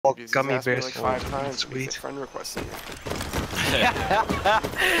Gummy bears like 5 times. sweet. Friend requesting you.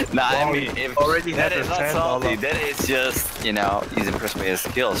 Nah, I mean, if already that had is a not fan salty, all up. that is just, you know, he's impressed by his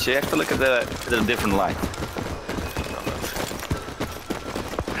skills. You have to look at the different light.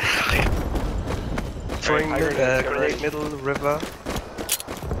 Throwing grenade middle river.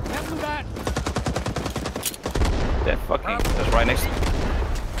 That fucking, that's right next to me.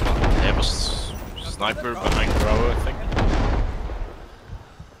 There was sniper behind Bravo, I think.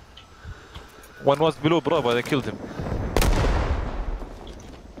 One was below Bravo, I killed him.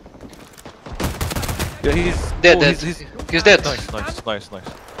 Yeah, he's dead. Oh, Dead. He's dead. Nice.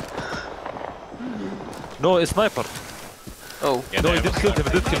 No, a sniper. Oh. Yeah, No, he didn't kill him.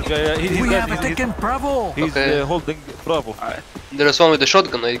 We have taken Bravo. He's Okay. holding Bravo. There was one with the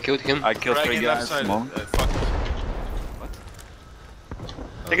shotgun. I killed him. I killed 3 guys. Left side. Mom. Fuck.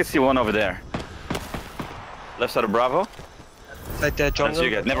 I can see one over there. Left side of Bravo. Like that That's jungle. you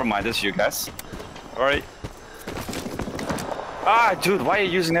guys. Never mind, that's you guys. Alright. Ah, dude, why are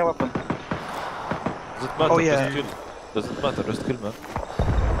you using that weapon? Does it matter? Oh, yeah. Just kill. Doesn't matter, just kill, man.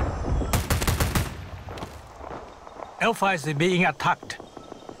 Alpha is being attacked.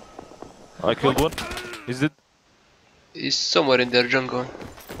 I killed one. Is it? He's somewhere in their jungle.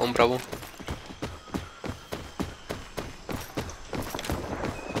 On Bravo.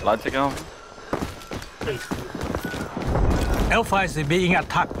 Lights again. Alpha is being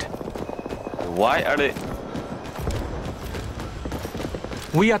attacked. Why are they?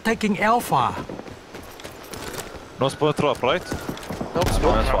 We are taking Alpha. No spawn trap, right? Nope, that's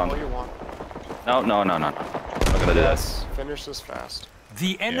smoke one. all you want. No. I'm not gonna do that. Finish this fast.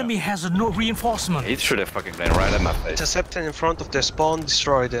 The enemy has no reinforcement. He should have fucking played right at my face. Intercept them in front of their spawn,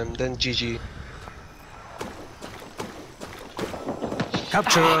 destroy them, then GG.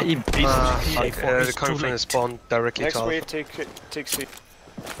 Capture. He beat They're It's coming too from the late. spawn directly Next to wave, Alpha. take C.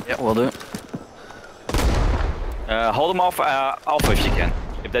 Yeah, we'll do. Hold them off Alpha if you can.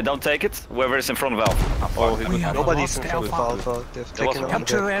 If they don't take it, whoever is in front of Alpha. Oh, he's We have Nobody's lost in front of Alpha. Alpha. They've taken over.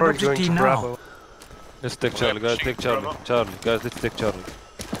 Capture They're an probably going objective to now. Bravo. Let's take Charlie, guys. Take Charlie. Charlie, guys, let's take Charlie.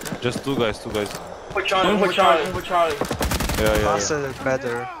 Just two guys. Put Charlie. Yeah. Faster and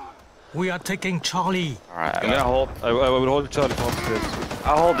better. We are taking Charlie. Alright, I'm gonna hold. I will hold Charlie from upstairs.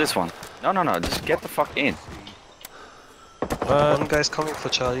 I'll hold this one. No, just get the fuck in. One guy's coming for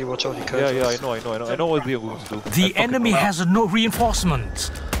Charlie. Watch out, he curses. Yeah, I know what we are going to do. The enemy has no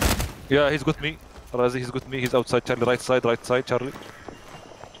reinforcements. Yeah, he's got me. Razi, he's got me. He's outside Charlie. Right side, Charlie.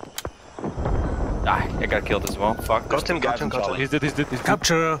 Ah, I got killed as well. Fuck. Got him. He's dead.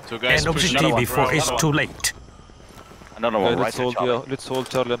 Capture Two guys an pushing objective another one. before it's Another too one. late. Another one, right let's side hold, Charlie. let's hold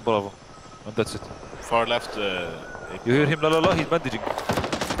Charlie and Bravo. And that's it. Far left. You hear him? La, he's bandaging.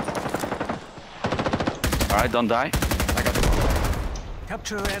 Alright, don't die. I got the bomb.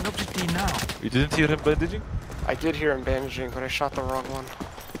 Capture an objective now. You didn't hear him bandaging? I did hear him bandaging, but I shot the wrong one.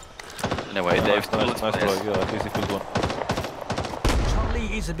 Anyway, Dave's nice try. Yeah, at least he killed one.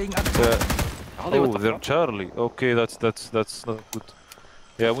 Charlie is being attacked. Oh, they're Charlie. Okay, that's not good.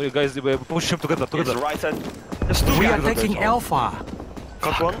 Yeah, we guys push him together. It's right side. There's two We are guys. taking Alpha.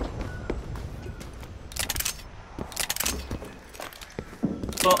 Got one.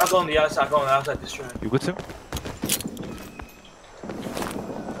 I go on the outside, destroy. You got him?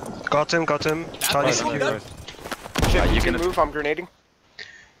 Got him. Charlie's Nice, here. nice. Shit, you you can can- move, I'm grenading.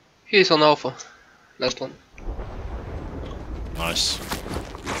 He's on Alpha. Last one. Nice.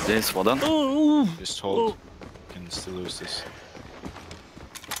 This, well done. Just hold. Can still lose this.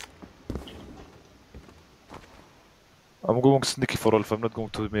 I'm going sneaky for Alpha. I'm not going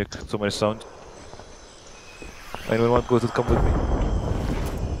to make so many sound. Anyone want to come with me?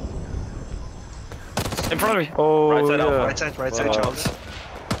 In front of me. Oh, Right side Alpha. Right side, Charles.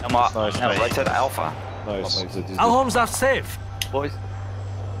 Nice. Right side Alpha. Nice. Our homes are safe. Boys.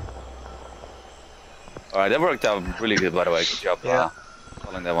 Alright, that worked out really good, by the way. Good job. Yeah.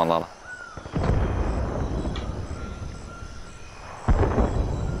 Calling that one, Lala.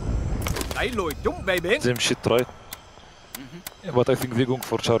 Same shit, right? Yeah, but I think they're going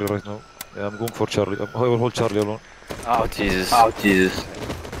for Charlie right now. Yeah, I'm going for Charlie. I will hold Charlie alone. Oh, Jesus.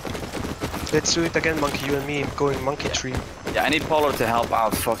 Let's do it again, Monkey. You and me going monkey tree. Yeah, I need Polar to help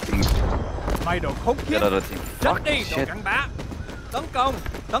out fucking Mày đồ khốn the kiếp, other team. chết đi đồ Shit. cặn bã.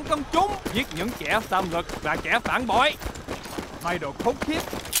 Tấn công chúng, giết những kẻ xâm lược và kẻ phản bội. Mày đồ khốn kiếp,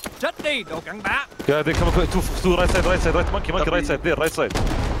 chết đi đồ cặn bã. Yeah, they come two right side, monkey, right side, there, right side.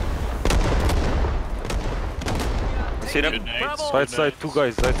 See them? Right side, two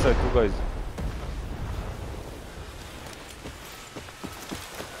guys, right side, two guys.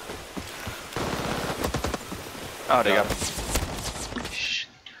 Oh, they got.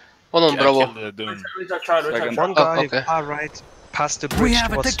 One on Yeah, Bravo. kill the Doom. Retard Charlie, retard Second. Charlie. One guy okay. far right, past the We bridge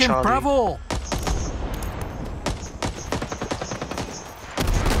have towards taken Charlie. Bravo.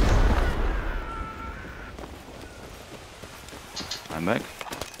 I'm back.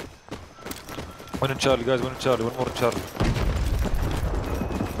 One in Charlie, guys. One in Charlie. One more in Charlie.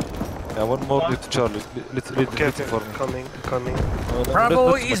 Yeah, one more to Charlie. Let's Okay, it for me. coming.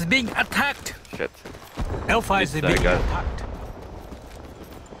 Bravo is being attacked. Shit. Alpha is This being guy. attacked.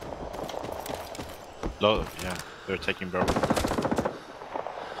 Low, yeah, they're taking Bravo.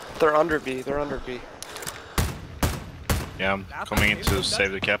 They're under B. They're under B. Yeah, I'm coming in to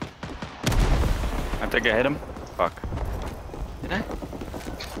save the cap. I think I hit him. Fuck. Did I?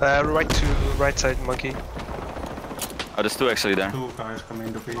 Right side, monkey. Oh, there's two actually there. Two guys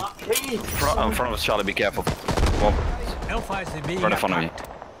coming to B. In front of Charlie, be careful. One Alpha is being right in front of me.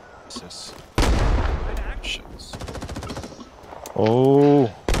 attacked. Yes. Shit. Oh.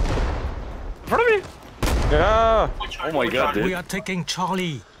 In front of me! Yeah. Oh my god, We dude. are taking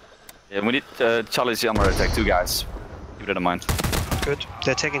Charlie. Yeah, we need Charlie's under attack, two guys. Keep that in mind. Good.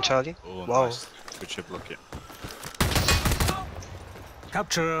 They're taking Charlie. Oh, Wow. nice. Good ship, Lucky.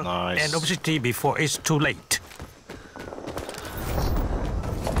 Capture Nice. an objective before it's too late.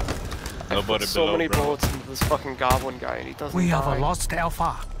 Nobody So below many Bravo. bullets into this fucking goblin guy, and he doesn't We have die. lost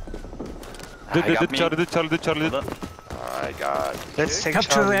Alpha. got me. Charlie. I got. Let's take Capture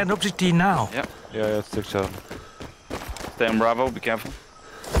Charlie. an objective now. Yeah, let's take Charlie. Stay in Bravo, be careful.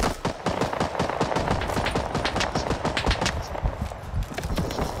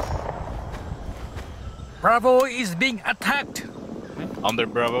 Bravo is being attacked. Under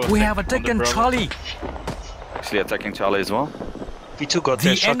Bravo. We have under taken Bravo. Charlie. Actually attacking Charlie as well. We two got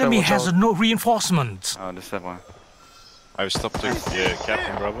their The shotgun. enemy watch has out. no reinforcements. Oh, this that one. I've stopped the cap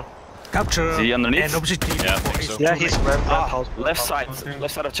in Bravo. Capture Is he underneath? an objective Yeah, I before think it's so. too Yeah, late. he's ramp house. Left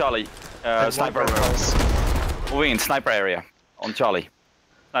side of Charlie. And Sniper one ramp area. house. Moving in sniper area. On Charlie.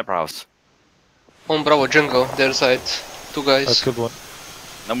 Sniper house. On Bravo, Jungle, their side. Two I guys. killed one.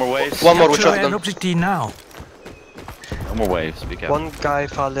 No more waves. One more with Capture an shotgun. objective now. No more waves, be careful. One guy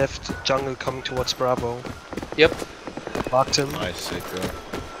far left, jungle coming towards Bravo. Yep. Marked him. Nice, sick.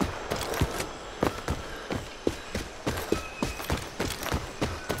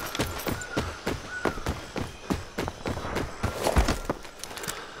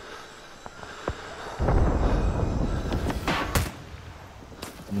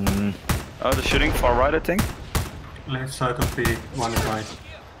 Oh, they're shooting far right, I think. Left side of B, one guy.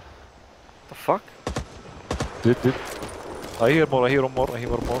 The fuck? Did. I hear more guy.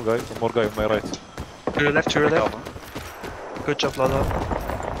 One more guy on my right. To your left, to your Take left. Alpha. Good job,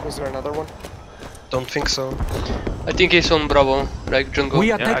 Lala. Was there another one? Don't think so. I think he's on Bravo, like Jungle.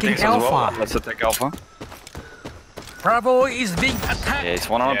 We are Yeah, I taking think so as well. Alpha. Let's attack Alpha. Bravo is being attacked. Yeah, it's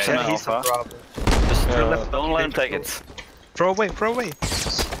 100% Yeah, he's on Alpha. Bravo. Just Yeah. don't let him take it. Throw away, throw away.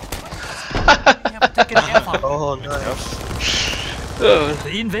 We have taken Alpha. Oh, nice.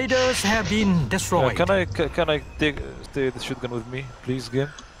 The invaders have been destroyed. Can I stay the shotgun with me, please, game?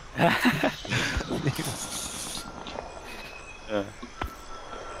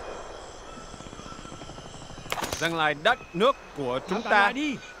 Giành lại đất nước của chúng ta.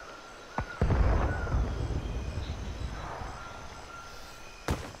 đi.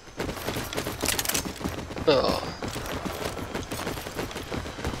 Oh.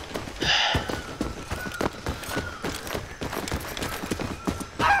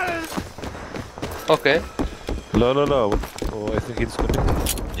 Okay. No. Oh, I think he's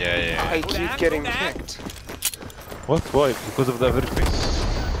connected. Yeah. I keep getting kicked. What? Why? Because of the everything.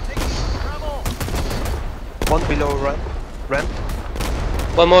 One below ramp.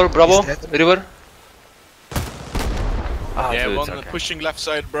 One more Bravo, He's dead. River. Ah, Yeah, dude, one it's okay. pushing left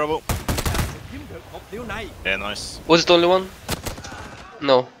side, Bravo. Chiếm được mục tiêu này. Yeah, nice. Was it only one?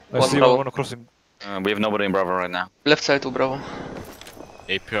 No. I One see Bravo. one crossing. We have nobody in Bravo right now. Left side to Bravo.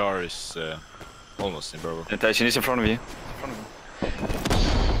 APR is almost in Bravo. Natation is in front of you.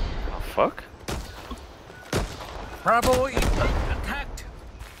 Oh, fuck. Bravo is being attacked.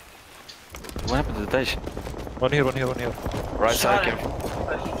 What happened to the station? One here. Right side, Shot careful.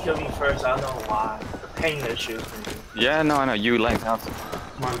 He killed me first, I don't know why. The pain issues. Yeah, no, I know. You lagged out.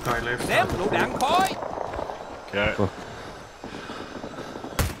 One guy left Ném side. lựu đạn khói. Okay.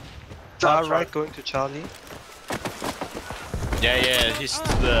 Far right going to Charlie. Yeah, he's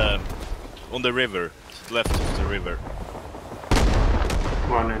to the on the river, to the left of the river.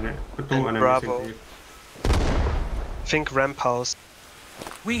 One enemy. Two And enemies Bravo. in B. Think ramp house.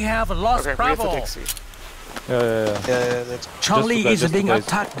 We have lost Okay, we have Bravo. to Dixie. Yeah. Yeah, let's Charlie Just is the being guys.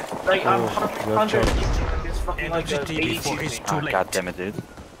 attacked. Like, I'm Oh, 100 yeah, it's fucking And like a objective before 80 it's thing. too Oh, late. God damn it, dude.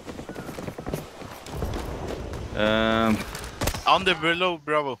 Under below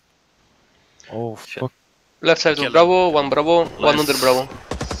Bravo. Oh fuck. Left side Kill of Bravo, one Bravo, one Less. under Bravo.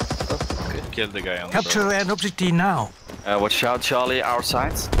 Kill the guy on the Capture Bravo. an objective now. Watch out, Charlie, our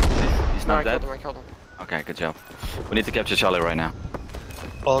side. He's No, not I dead. killed him, I killed him. Okay, good job. We need to capture Charlie right now.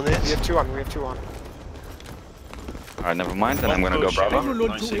 On We it. have two on, we have two on. Alright, never mind, then I'm gonna go Push. Bravo.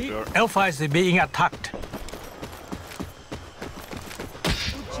 Nice CPR. Alpha is being attacked.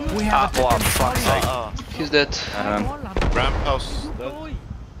 We have Oh, a fuck's sake. He's dead. Ramp house. Dead.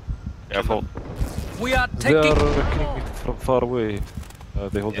 Careful. We are They are taking killing it from far away.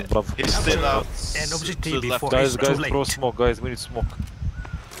 They holding Bravo. He's still out. an to objective the left. before Guys, it's too guys, throw late. smoke, guys. We need smoke.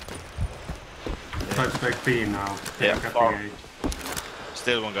 Try to take B now. Yeah, Take far. B8.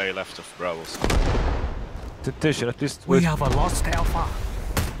 Still one guy left of Bravo. Temptation, at least We wait. have a lost Alpha.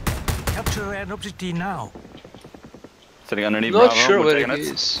 Capture an objective now. Sitting underneath Not Bravo. sure we're where he taking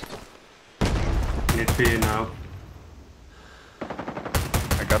it. is. Need B now.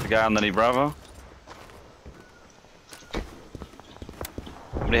 I got the guy underneath Bravo.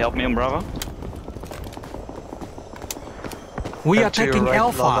 Somebody help me on Bravo. We are Back to your taking right,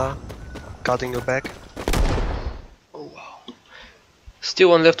 Alpha. Lala. Guarding your back. Oh wow. Still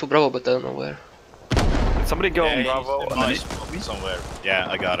one left to Bravo, but I don't know where. Somebody go on he's Bravo in my underneath. spot somewhere. Yeah,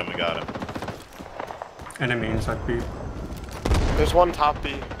 I got him. Enemy inside B. There's one top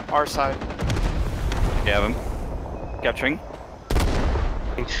B, our side. Okay, have him. Capturing.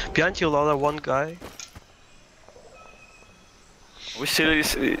 Behind you, Lala, one guy. We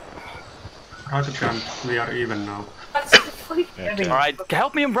seriously. How to camp? We are even now. Alright,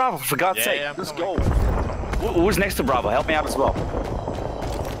 help me on Bravo, for God's Yeah, sake. yeah, I'm Let's coming. go. Who's next to Bravo? Help me out as well.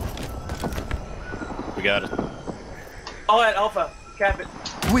 We got it. All at Alpha. Cap it.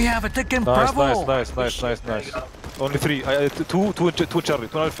 We have taken Nice, Bravo. nice. Only three. Two Charlie,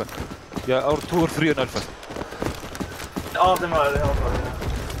 two Alpha. Yeah, or two or three on Alpha. All of them are at Alpha.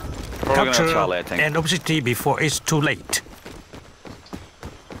 Probably gonna Capture Charlie, I think. an objective before it's too late.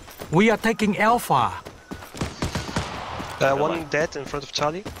 We are taking Alpha. One dead in front of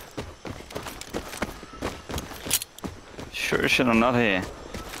Charlie. Sure shit, I'm not here.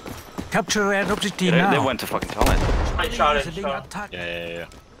 Capture an objective They now. went to fucking Charlie. I shot Is it. being attacked. Yeah.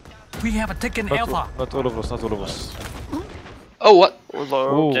 We have taken Alpha. Not all of us. Oh what?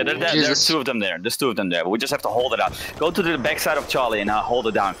 Oh, Yeah, there's Jesus. two of them there. There's two of them there. We just have to hold it out. Go to the backside of Charlie and hold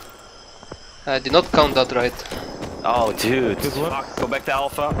it down. I did not count that right. Oh, dude. Good one. Fuck. Go back to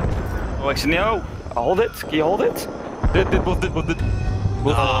Alpha. Oh, actually, no. Hold it. Can you hold it? both did.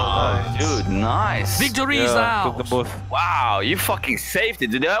 Dude, nice. Victory is Yeah, took ours. them both. Wow, you fucking saved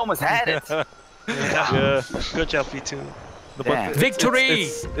it, dude. I almost had it. Yeah. Good job, B2. No, Damn. but Victory!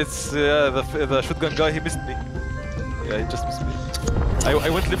 It's the shotgun guy. He missed me. Yeah, he just missed me. I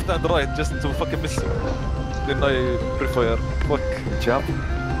went left and right just to fucking miss him. Then I pre-fire. Fuck. Job.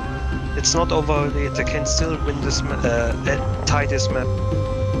 It's not over yet. They can still win this tie this map.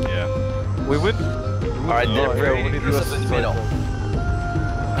 Yeah. We win. Alright, they're Oh, yeah, very we need aggressive in the right middle. now.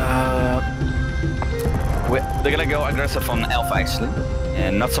 They're gonna go aggressive on Alpha actually,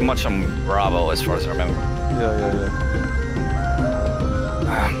 and not so much on Bravo as far as I remember. Yeah.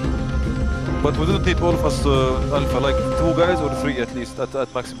 But we don't need all of us Alpha, like 2 guys or 3 at least, at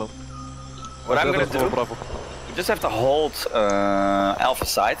maximum. What I'm gonna That's do, all Bravo. we just have to hold Alpha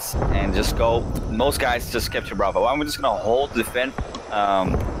sides and just go. Most guys just capture Bravo. I'm just gonna hold defend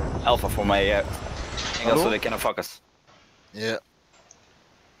Alpha for my angle so they cannot fuck us. Yeah.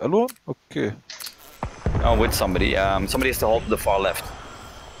 Alone? Okay. Oh, with somebody. Somebody has to hold the far left.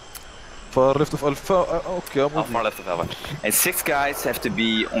 Far left of Alpha. Okay, I'm Oh, with far you. left of Alpha. And 6 guys have to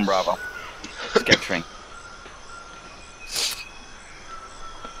be on Bravo. Just capturing.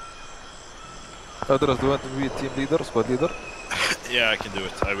 Adras, do you want to be team leader, squad leader? Yeah, I can do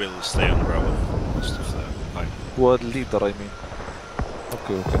it. I will stay on Bravo most of the time. Squad leader, I mean.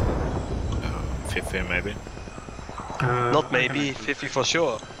 Okay. 50 maybe. Not maybe, 50 for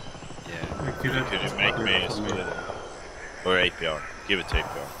sure. Yeah. Could Could you make me a squad leader? Or APR? Give it to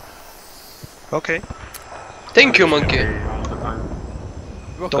APR. Okay. Thank you, monkey. All the time.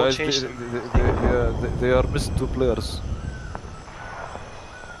 Don't Guys, change they are missing 2 players.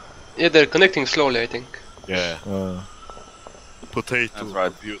 Yeah, they're connecting slowly, I think. Yeah. Potato That's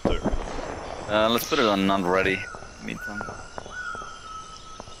right. computer. Let's put it on not ready. Meantime.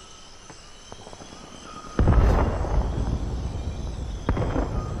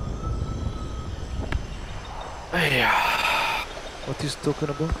 What he's talking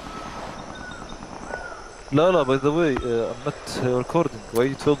about? Lala, by the way, I'm not recording. Why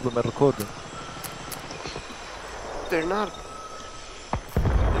you told them I'm recording? They're not.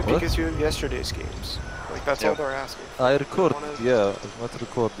 What? Because you have yesterday's games. Like, Like that's all they're asking. I record. Yeah, I'm not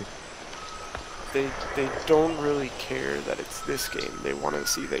recording. They don't really care that it's this game. They want to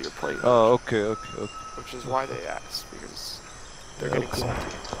see that you're playing. Oh, okay. Which is why they ask, because they're getting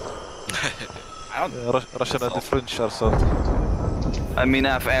salty. Russian and the French are salty. I mean,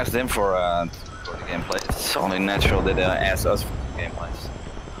 I've asked them for the gameplay. It's only natural that they ask us for the gameplays.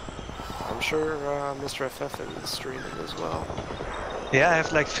 I'm sure Mr. FF is streaming as well. Yeah, I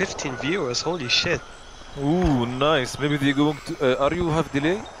have like 15 viewers. Holy shit. Ooh, nice. Maybe they're going to. Are you have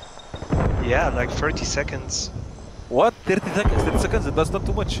delay? Yeah, like 30 seconds. What? 30 seconds? 30 seconds? That's not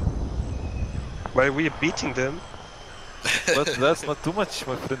too much. While we're beating them. But that's not too much,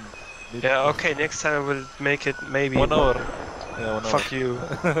 my friend. Yeah, okay, next time I will make it maybe 1 hour. Yeah, 1 hour. Fuck you.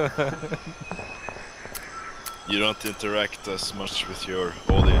 You don't interact as much with your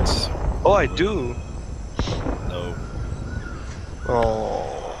audience. Oh, I do. No.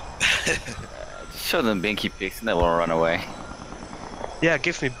 Oh. Just show them binky pics and they will run away. Yeah,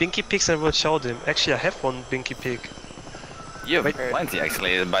 give me binky pics and I will show them. Actually, I have one binky pic. You have Wait. plenty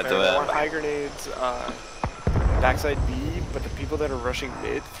actually, but I want high grenades, backside B, but the people that are rushing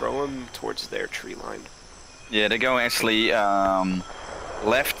mid, throw them towards their tree line. yeah, they're going actually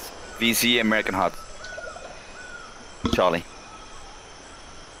left, VZ, American Hut. Charlie.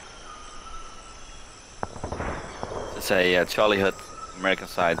 It's a Charlie Hut, American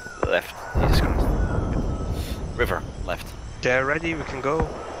side, left. Jesus Christ. River, left. They're ready, we can go.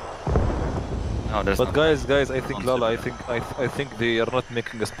 No, there's But not. guys, I think Lala, I think they are not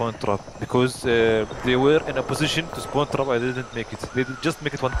making a spawn trap because they were in a position to spawn trap. I didn't make it. They did just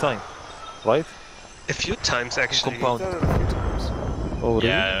make it one time, right? A few times actually. Compound. Done it a few times. Oh, really?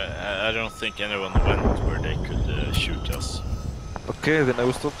 Yeah, I don't think anyone went where they could shoot us. Okay, then I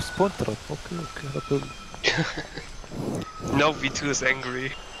will stop spawn trap. Okay, no problem. Now V2 is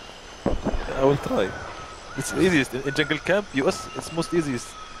angry. I will try. It's easiest in jungle camp. US, it's most easiest.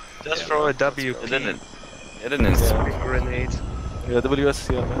 Just throw a WP. It didn't. Swing grenade. Yeah, WS,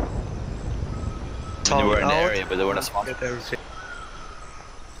 yeah, man. They were in the Out. area, but they were not spawned. Get everything.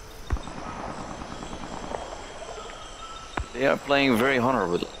 They are playing very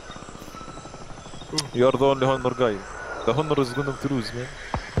honorable. You are the only honor guy. The honor is going to lose, man.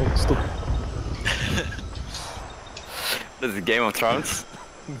 Oh, stop. This is Game of Thrones.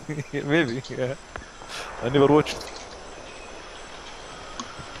 Maybe, yeah. I never watched.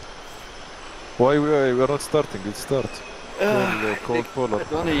 Why we are not starting? Let's start. Cold polar.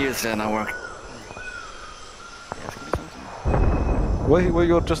 Only use an hour. Why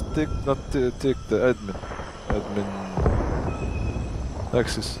you just not take the admin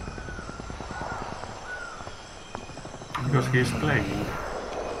access? Because he's playing.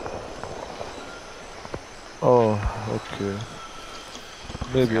 Oh, okay.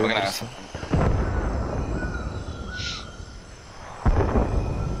 Maybe I'm I gonna understand.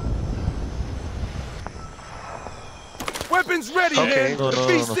 Weapons ready, Okay. men! No, the no,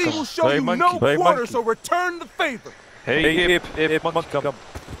 VC come will on. show Hey, you monkey. no Hey, quarter, monkey. so return the favor! Hey, come.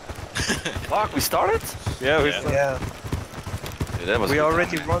 Fuck, we started? Yeah, we Yeah. started. Yeah, Dude, that was we good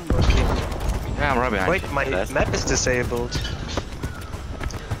already time, won, Monkey. man. Yeah, I'm right behind Wait, you. my That's- map is disabled.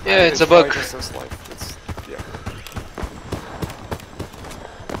 Yeah, it's a bug. Just this life. It's, yeah.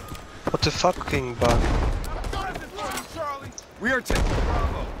 What the fucking bug? We are taking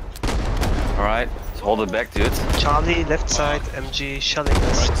Bravo. Alright, let's hold it back, dude. Charlie, left side, MG, shelling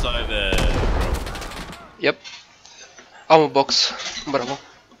us. Right side, Yep. Ammo box. Bravo.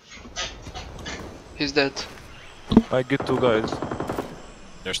 He's dead. I get 2 guys.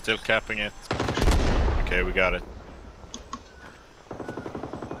 they're still capping it. Okay, we got it.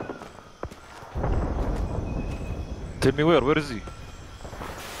 Tell me where is he?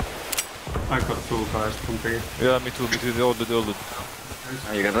 I got 2 guys from B. Yeah, me too, they all did. Oh,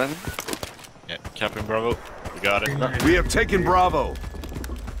 you got that? Yeah, capping Bravo. We got it. We have taken Bravo.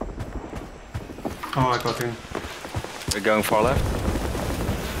 Oh, I got him. We're going far left.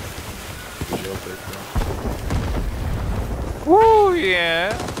 Woo, yeah.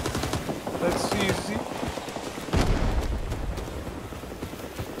 That's easy.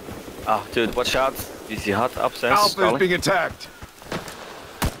 Ah, dude, watch out. VC Hut upstairs. Alpha is Charlie. being attacked.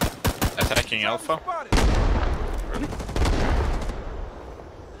 Attacking Alpha.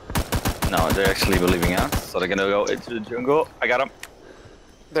 No, they're actually leaving us, so they're gonna go into the jungle. I got him.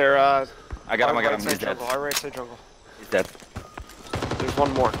 They're, I got him. our right He's side dead. jungle, our right side jungle. He's dead. There's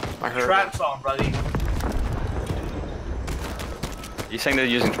one more. I heard. Traps on, buddy. You saying they're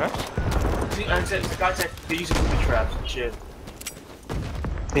using traps? See, I said, the guy said they're using booby traps and shit.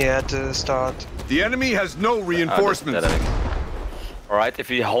 Yeah, at the start. The enemy has no reinforcements. Dead, I think. Alright, if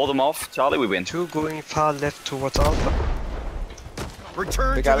we hold them off, Charlie, we win. 2 going far left towards Alpha.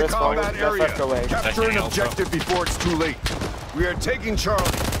 Return They to got the this one. combat Left, area. left, away. Capture an Taking objective before it's too late. We are taking Charlie.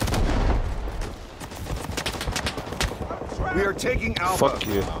 We are taking Alpha. Fuck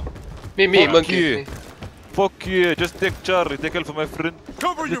you. Me, Fuck monkey. you. Me. Fuck you. Just take Charlie. Take Alpha, my friend.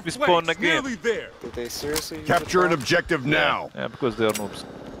 Cover Let your me spawn flanks. again. Nearly there. Did they seriously use Capture an the objective now. Yeah, because they are noobs.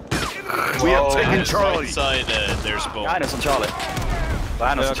 We have Oh, taken right Charlie. side, there's bomb. Behind us on Charlie.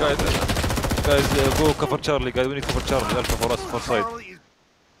 Behind us Yeah, on Charlie. guys, go cover Charlie. Guys, we need to cover Charlie. Alpha for us, for side.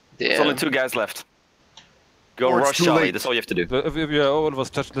 There's only Damn. 2 guys left. Go Or it's rush too Charlie, late. that's all you have to do. Yeah, all of us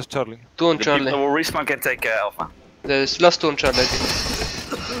touch this Charlie. 2 on The people Charlie. that will respawn can take Alpha. There's last 2 on Charlie, I think.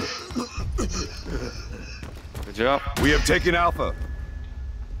 Good job. We have taken Alpha.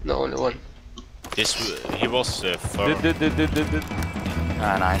 No, only 1. This he was far. Did.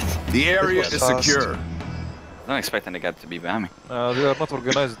 Ah, nice. The area was is fast. secure. I don't expect any guy to be behind me. They are not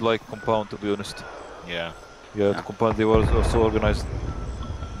organized like Compound, to be honest. Yeah, Yeah, the Compound, they were so organized.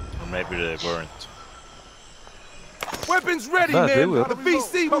 or maybe they weren't. Weapons ready, Nah, they man. were. The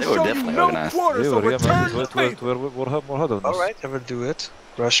VC will They were show you definitely no organized. quarter, They so were, yeah, return man. to faith. More hard on us. Alright, I will do it.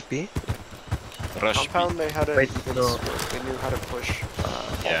 Rush B. Rush B. compound? They had a Wait, even no. split. They knew how to push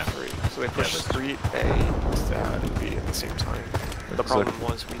Yeah. all 3. So they pushed that's- street A and B at the same time. The problem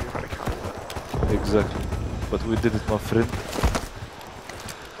was we knew how to counter that. Exactly. But we did it, my friend.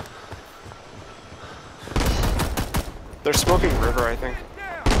 They're smoking river, I think.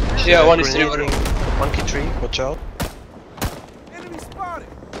 Yeah, 1 is Grenading. 3. Monkey tree, watch out. Enemy spotted.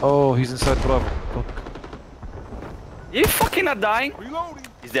 Oh, he's inside Bravo. Fuck. You fucking not dying? Reloading.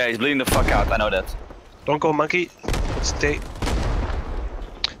 He's there, he's bleeding the fuck out, I know that. Don't go monkey. Stay.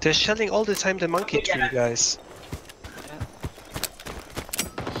 They're shelling all the time the monkey tree, guys.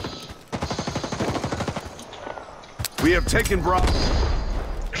 We have taken Bravo.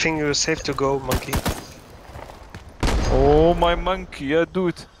 I think you're safe to go, monkey. Oh, my monkey, yeah, do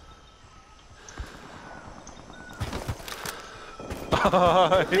it.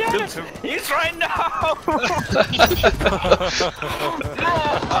 He killed him. He's right now!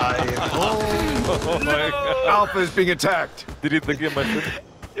 Oh my god. Alpha is being attacked. Did it again, my friend.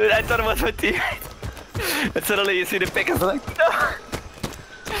 Dude, I thought it was my teammate. And suddenly you see the pick, I was like, no!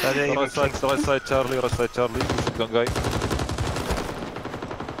 Right side Charlie, right side Charlie. Shotgun guy.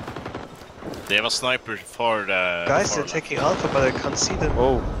 They have a sniper for the. Guys, far they're left. taking Alpha, but I can't see them.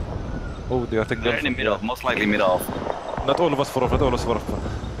 Oh. Oh, they are taking They're in the middle, most likely middle off. Not all of us for off, not all of us for off.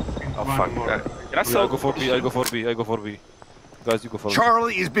 Oh fuck. Can I I still go for B, I go for B, I go for B. Guys, you go for B.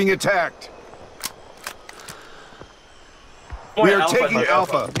 Charlie is being attacked. We are taking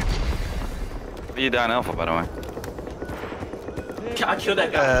Alpha. You down Alpha, by the way. I killed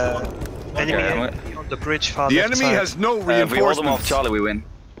that guy. Enemy Okay, on the bridge far The left enemy side. has no if we hold them off reinforcements. Charlie, we win.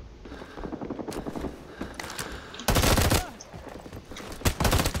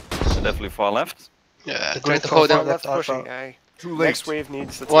 So definitely far left. Yeah, The trying grid to hold profile them. left Pushing Alpha. A. Too late. Next wave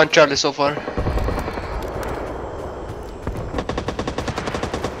needs the 1 Charlie so far.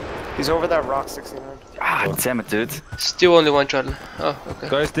 He's over that rock 69. Ah, damn it, dude. Still only 1 Charlie. Oh, okay.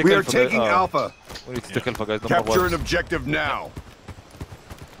 Guys, take We are Alpha, guys. taking Alpha. We need to take Alpha, guys. Number Capture one. an objective now.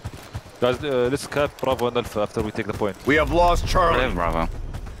 Guys, let's cap Bravo and Alpha after we take the point. We have lost Yeah, Charlie. bravo.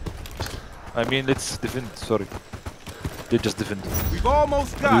 I mean, let's defend. Sorry. They just defend. We've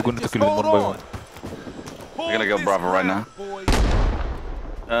almost got We're it. going to Just kill them hold one by on. one. We're gonna go Hold Bravo this right now. ground,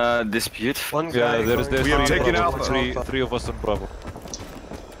 boys. Dispute. One Yeah, guy there's going We have for taken Bravo, Alpha. three of us on Bravo.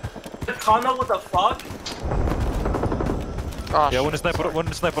 Connor, what the fuck? Oh, Yeah, shit, sorry.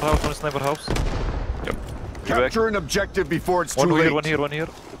 one sniper house, one sniper house. Capture an objective before it's too One late. here, one here, one here.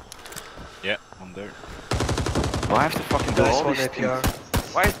 Yeah, one there. Why I have to fucking do Guys, all one these APR.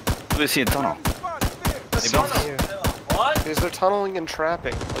 things? Why do we see a tunnel? Here. Because they're tunneling and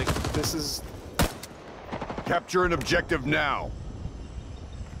trapping. Like, this is... Capture an objective now.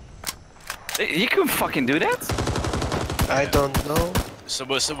 You can fucking do that? I don't know. So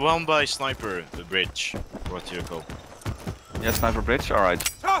was one by sniper, the bridge. What do you call? Yeah, sniper bridge. All right.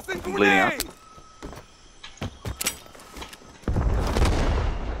 Tossing Bleeding out. grenade.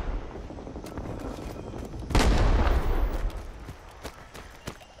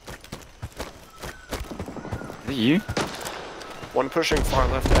 Is it you? One pushing far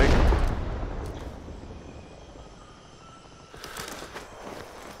left egg.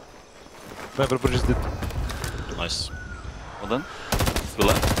 Sniper bridge is dead. Nice. Well done. Two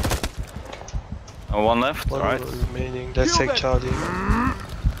left. Oh, one left. One All right. remaining. Let's take Charlie.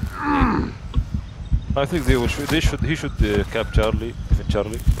 I think he should cap Charlie, defend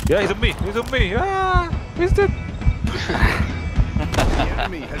Charlie. Yeah, he's on me, he's on me. Ah, he's dead.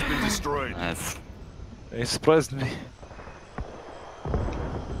 enemy has been destroyed. Nice. He surprised me.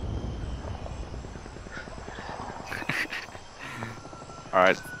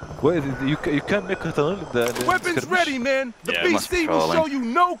 Alright. Wait, you can't make a tunnel in the Weapons ready, man. The Yeah, BC will show you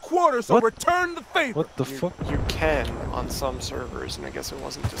no quarter, so What? return the favor. What the fuck? You can on some servers, and I guess it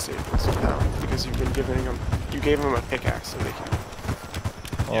wasn't disabled somehow because you've been giving them. You gave them a pickaxe, so they can.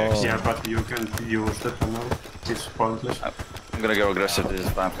 Oh. Yeah, but you can use the tunnel. It's pointless. I'm gonna go aggressive this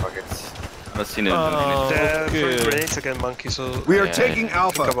time, fuck it. I've not seen it. They're okay. throwing grenades again, monkey, so We are Yeah, taking think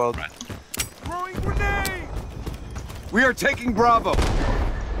Alpha. about Throwing grenade. We are taking Bravo.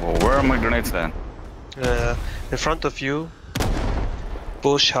 Well, where are my grenades then? in front of you.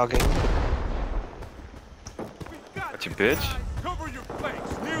 Bush hugging. Got you, bitch. Cover your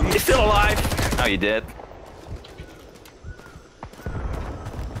flanks. He's still alive. Now you dead.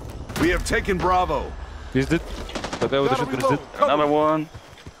 We have taken Bravo. He's dead. The guy with the shotgun is dead. Another one.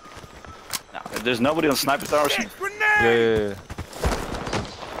 No, there's nobody on sniper tower. Yeah.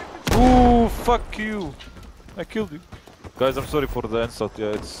 Ooh, fuck you. I killed you. Guys, I'm sorry for the insult. Yeah,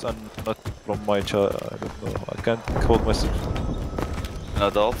 it's not from my child. I don't know. I can't hold myself. An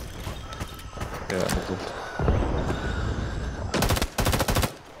adult. Yeah, I'm adult.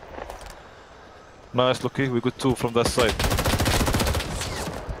 Nice, Lucky. We got 2 from that side.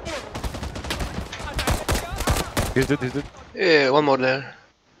 He's dead. Yeah, one more there.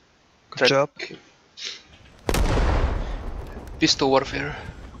 Good job. Pistol warfare.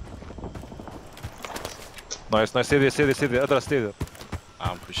 Nice. Stay there. Adra, stay there.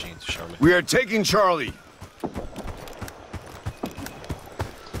 I'm pushing into Charlie. We are taking Charlie.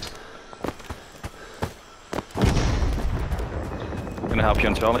 Gonna help you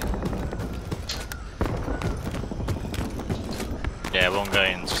on Charlie. Yeah, one guy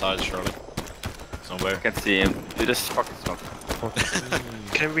inside Charlie. Somewhere. Can't see him. Do this fucking smoke.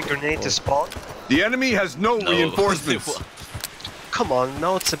 Can we grenade the spawn? The enemy has no reinforcements. Come on,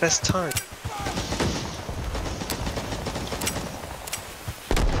 now it's the best time.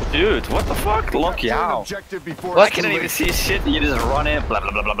 Dude, what the fuck? Lock you out. Objective before I it's too can't even late. see shit. You just run in. Blah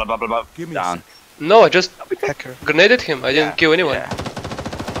blah blah blah blah blah blah. Give me Down. No, I just Hacker. grenaded him. I didn't kill anyone. Yeah.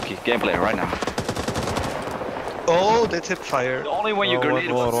 Okay, gameplay right now. Oh, they tip fire. Only when you Oh, grenade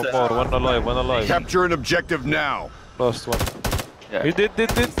one more. One alive. Capture an objective now. Last one. Yeah. He did.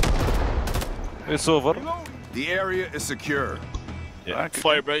 It's over. The area is secure. Yeah.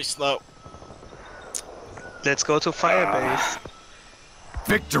 Firebase now. Let's go to firebase.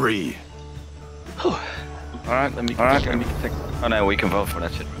 Victory. Alright, let me take. Oh no, we can vote for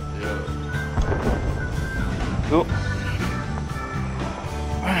that shit. Yeah. Cool.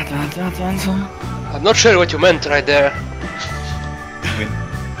 I'm not sure what you meant right there.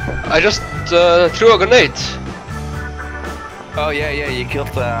 I just threw a grenade. Oh yeah, you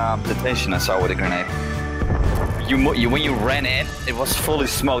killed detention. I saw with a grenade. When you ran in, it was fully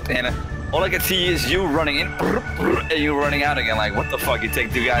smoked, and all I can see is you running in, and you running out again. Like, what the fuck? You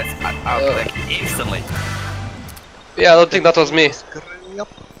take 2 guys out like instantly. Yeah, I don't think that was me.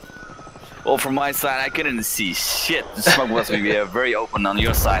 Well, from my side, I couldn't see shit. The smoke was very open on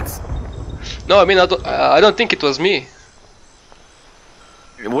your sides. No, I mean I don't think it was me.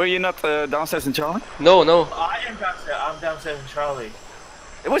 Were you not downstairs in Charlie? No. I am downstairs. I'm downstairs in Charlie.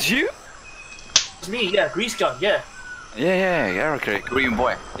 It was you? It's me, yeah. Grease gun, yeah. Yeah, okay. Green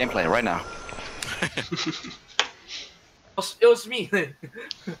boy. Gameplay right now. It was me.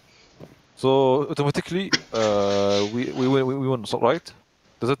 So automatically, we won, right?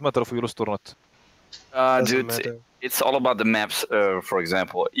 Does it matter if we lost or not? Dude, it's all about the maps. For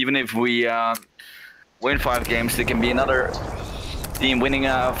example, even if we win 5 games, there can be another team winning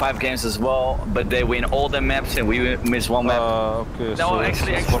 5 games as well, but they win all the maps and we miss 1 map. Okay. No, So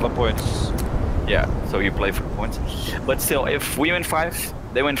actually, it's for the points. Yeah, so you play for points. But still, if we win 5,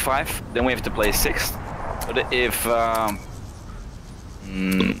 they win 5, then we have to play 6th. But if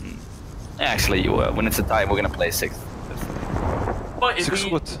actually, when it's a tie, we're gonna play 6th. But if 6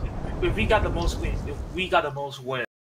 what? we got the most wins, if we got the most wins.